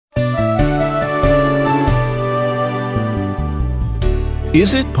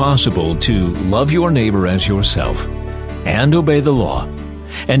Is it possible to love your neighbor as yourself and obey the law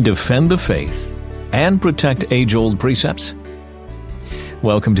and defend the faith and protect age-old precepts?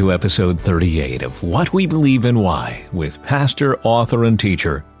 Welcome to episode 38 of What We Believe and Why with pastor, author, and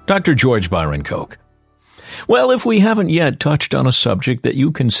teacher, Dr. George Byron Koch. Well, if we haven't yet touched on a subject that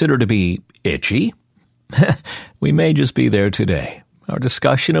you consider to be itchy, we may just be there today. Our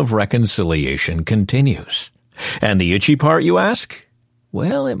discussion of reconciliation continues. And the itchy part, you ask?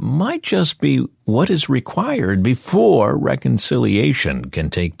 Well, it might just be what is required before reconciliation can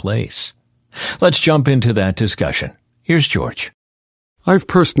take place. Let's jump into that discussion. Here's George. I've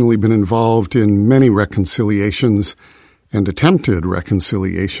personally been involved in many reconciliations and attempted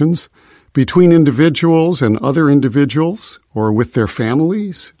reconciliations between individuals and other individuals, or with their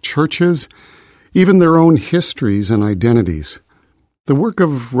families, churches, even their own histories and identities. The work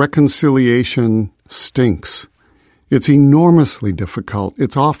of reconciliation stinks. It's enormously difficult.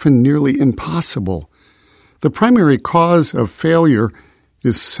 It's often nearly impossible. The primary cause of failure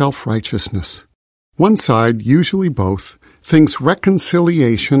is self-righteousness. One side, usually both, thinks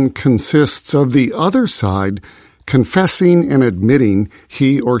reconciliation consists of the other side confessing and admitting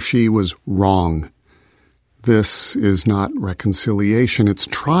he or she was wrong. This is not reconciliation, it's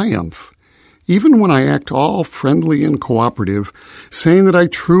triumph. Even when I act all friendly and cooperative, saying that I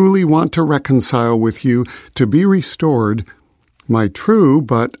truly want to reconcile with you to be restored, my true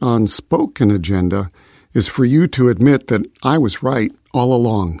but unspoken agenda is for you to admit that I was right all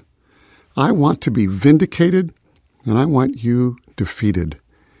along. I want to be vindicated, and I want you defeated.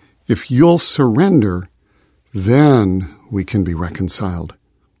 If you'll surrender, then we can be reconciled.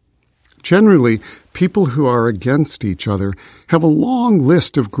 Generally, people who are against each other have a long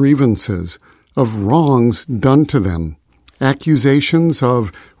list of grievances, of wrongs done to them, accusations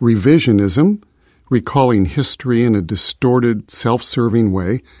of revisionism, recalling history in a distorted, self-serving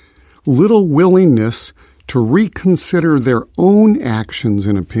way, little willingness to reconsider their own actions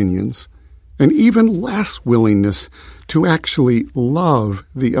and opinions, and even less willingness to actually love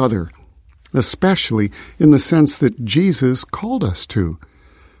the other, especially in the sense that Jesus called us to.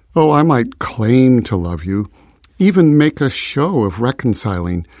 Oh, I might claim to love you, even make a show of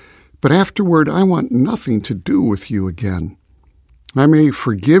reconciling, but afterward I want nothing to do with you again. I may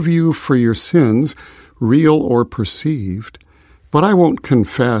forgive you for your sins, real or perceived, but I won't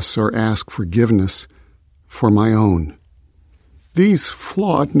confess or ask forgiveness for my own. These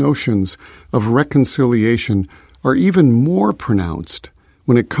flawed notions of reconciliation are even more pronounced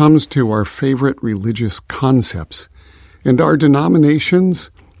when it comes to our favorite religious concepts and our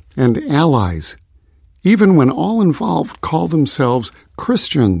denominations and allies, even when all involved call themselves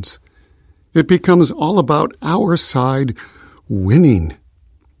Christians. It becomes all about our side winning.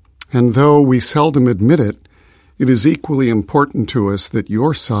 And though we seldom admit it, it is equally important to us that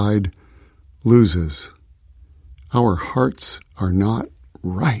your side loses. Our hearts are not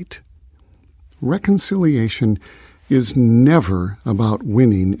right. Reconciliation is never about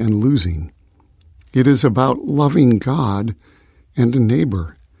winning and losing. It is about loving God and a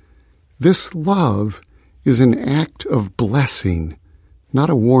neighbor. This love is an act of blessing, not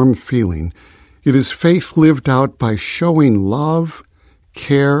a warm feeling. It is faith lived out by showing love,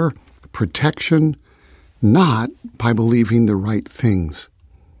 care, protection, not by believing the right things.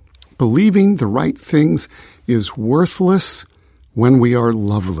 Believing the right things is worthless when we are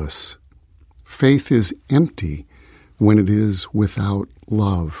loveless. Faith is empty when it is without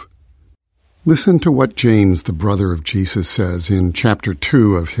love. Listen to what James, the brother of Jesus, says in chapter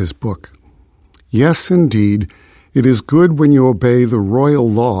 2 of his book. Yes, indeed, it is good when you obey the royal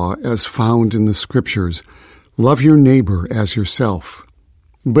law as found in the Scriptures. Love your neighbor as yourself.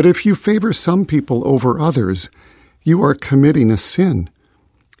 But if you favor some people over others, you are committing a sin.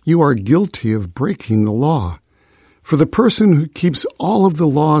 You are guilty of breaking the law. For the person who keeps all of the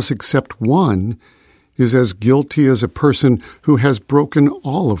laws except one is as guilty as a person who has broken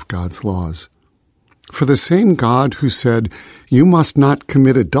all of God's laws. For the same God who said, "You must not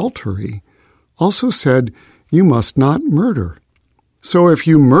commit adultery," also said, "You must not murder." So if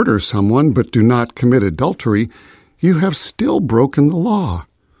you murder someone but do not commit adultery, you have still broken the law.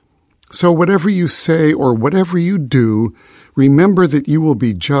 So whatever you say or whatever you do, remember that you will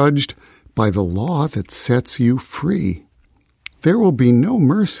be judged by the law that sets you free. There will be no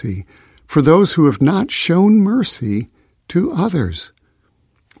mercy for those who have not shown mercy to others.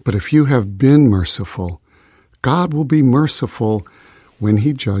 But if you have been merciful, God will be merciful when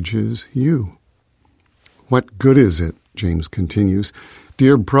he judges you. What good is it, James continues,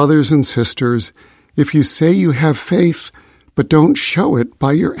 dear brothers and sisters, if you say you have faith but don't show it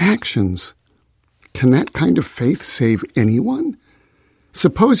by your actions? Can that kind of faith save anyone?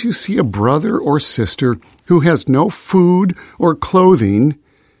 Suppose you see a brother or sister who has no food or clothing,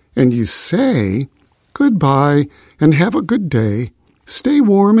 and you say, "Goodbye, and have a good day. Stay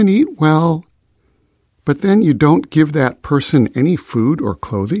warm and eat well." But then you don't give that person any food or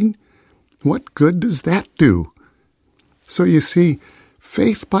clothing? What good does that do? So you see,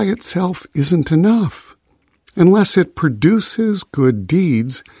 faith by itself isn't enough. Unless it produces good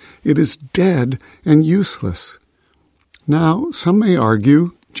deeds, it is dead and useless. Now, some may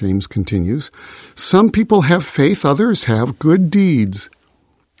argue, James continues, some people have faith, others have good deeds.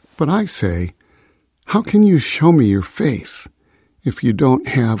 But I say, how can you show me your faith if you don't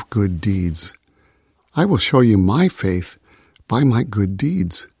have good deeds? I will show you my faith by my good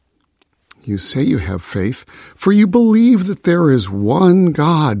deeds. You say you have faith, for you believe that there is one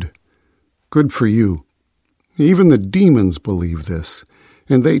God. Good for you. Even the demons believe this,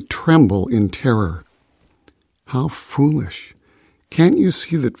 and they tremble in terror. How foolish. Can't you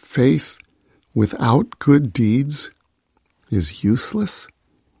see that faith without good deeds is useless?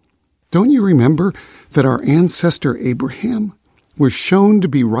 Don't you remember that our ancestor Abraham was shown to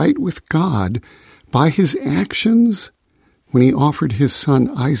be right with God by his actions when he offered his son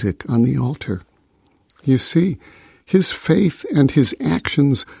Isaac on the altar? You see, his faith and his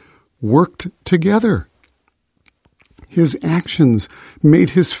actions worked together. His actions made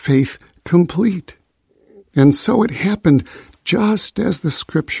his faith complete. And so it happened just as the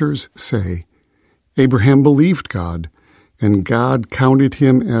Scriptures say. Abraham believed God, and God counted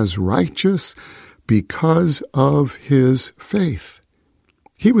him as righteous because of his faith.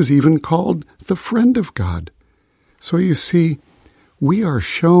 He was even called the friend of God. So you see, we are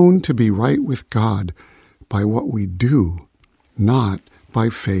shown to be right with God by what we do, not by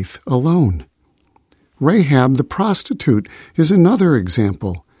faith alone. Rahab the prostitute is another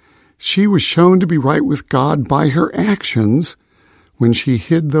example. She was shown to be right with God by her actions when she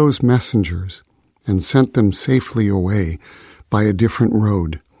hid those messengers and sent them safely away by a different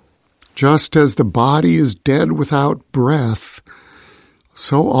road. Just as the body is dead without breath,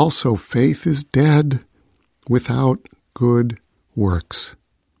 so also faith is dead without good works.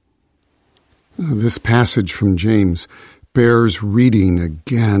 This passage from James bears reading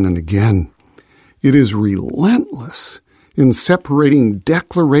again and again. It is relentless in separating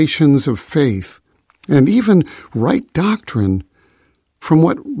declarations of faith and even right doctrine from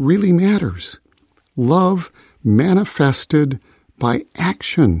what really matters. Love manifested by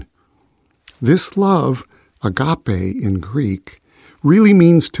action. This love, agape in Greek, really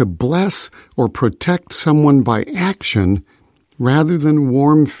means to bless or protect someone by action rather than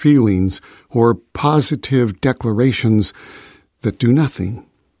warm feelings or positive declarations that do nothing.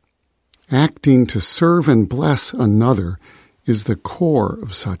 Acting to serve and bless another is the core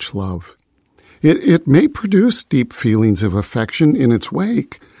of such love. It may produce deep feelings of affection in its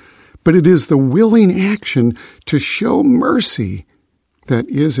wake, but it is the willing action to show mercy that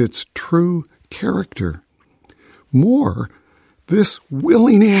is its true character. More, this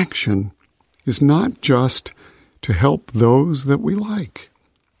willing action is not just to help those that we like.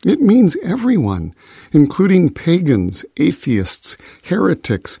 It means everyone, including pagans, atheists,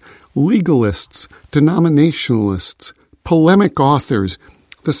 heretics, legalists, denominationalists, polemic authors,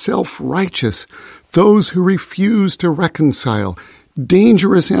 the self-righteous, those who refuse to reconcile,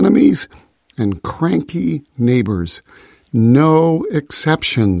 dangerous enemies, and cranky neighbors. No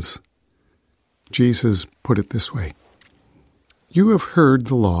exceptions. Jesus put it this way. You have heard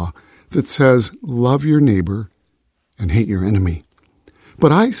the law that says, love your neighbor and hate your enemy.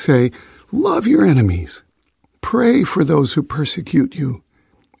 But I say, love your enemies. Pray for those who persecute you.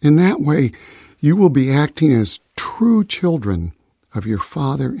 In that way, you will be acting as true children of your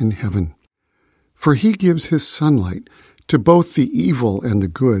Father in heaven. For he gives his sunlight to both the evil and the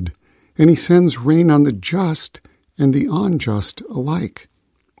good, and he sends rain on the just and the unjust alike.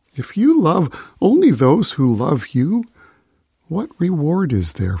 If you love only those who love you, what reward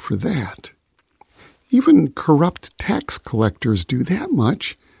is there for that? Even corrupt tax collectors do that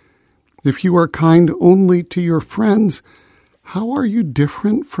much. If you are kind only to your friends, how are you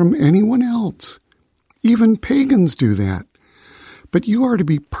different from anyone else? Even pagans do that. But you are to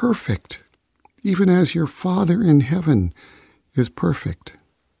be perfect, even as your Father in heaven is perfect.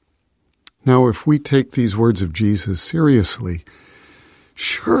 Now, if we take these words of Jesus seriously,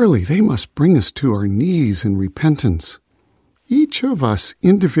 surely they must bring us to our knees in repentance. Each of us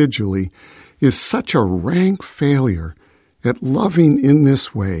individually is such a rank failure at loving in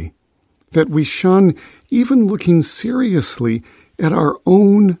this way that we shun even looking seriously at our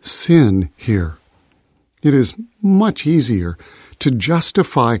own sin here. It is much easier to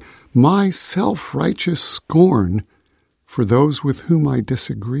justify my self-righteous scorn for those with whom I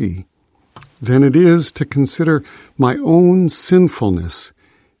disagree than it is to consider my own sinfulness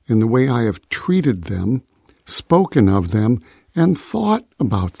in the way I have treated them, spoken of them, and thought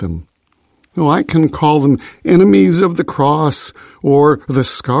about them. Oh, I can call them enemies of the cross, or the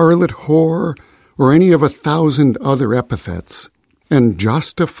scarlet whore, or any of 1,000 other epithets, and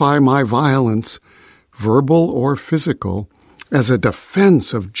justify my violence, verbal or physical, as a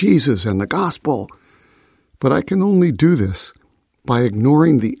defense of Jesus and the gospel. But I can only do this by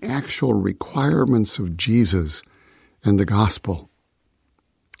ignoring the actual requirements of Jesus and the gospel.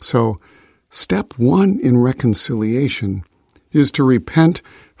 So, step 1 in reconciliation is to repent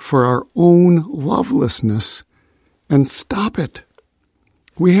for our own lovelessness and stop it.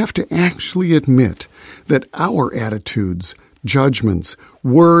 We have to actually admit that our attitudes, judgments,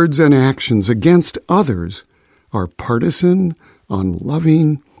 words, and actions against others are partisan,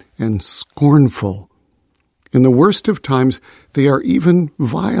 unloving, and scornful. In the worst of times, they are even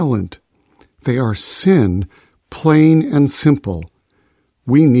violent. They are sin, plain and simple.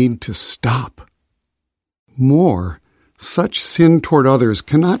 We need to stop. More, such sin toward others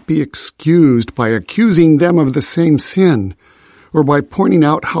cannot be excused by accusing them of the same sin, or by pointing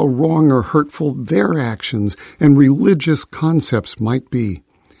out how wrong or hurtful their actions and religious concepts might be.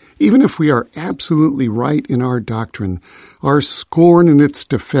 Even if we are absolutely right in our doctrine, our scorn in its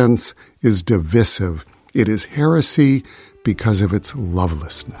defense is divisive. It is heresy because of its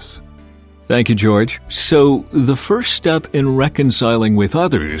lovelessness. Thank you, George. So the first step in reconciling with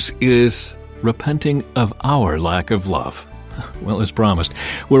others is repenting of our lack of love. Well, as promised,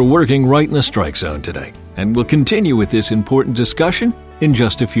 we're working right in the strike zone today, and we'll continue with this important discussion in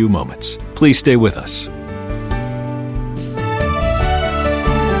just a few moments. Please stay with us.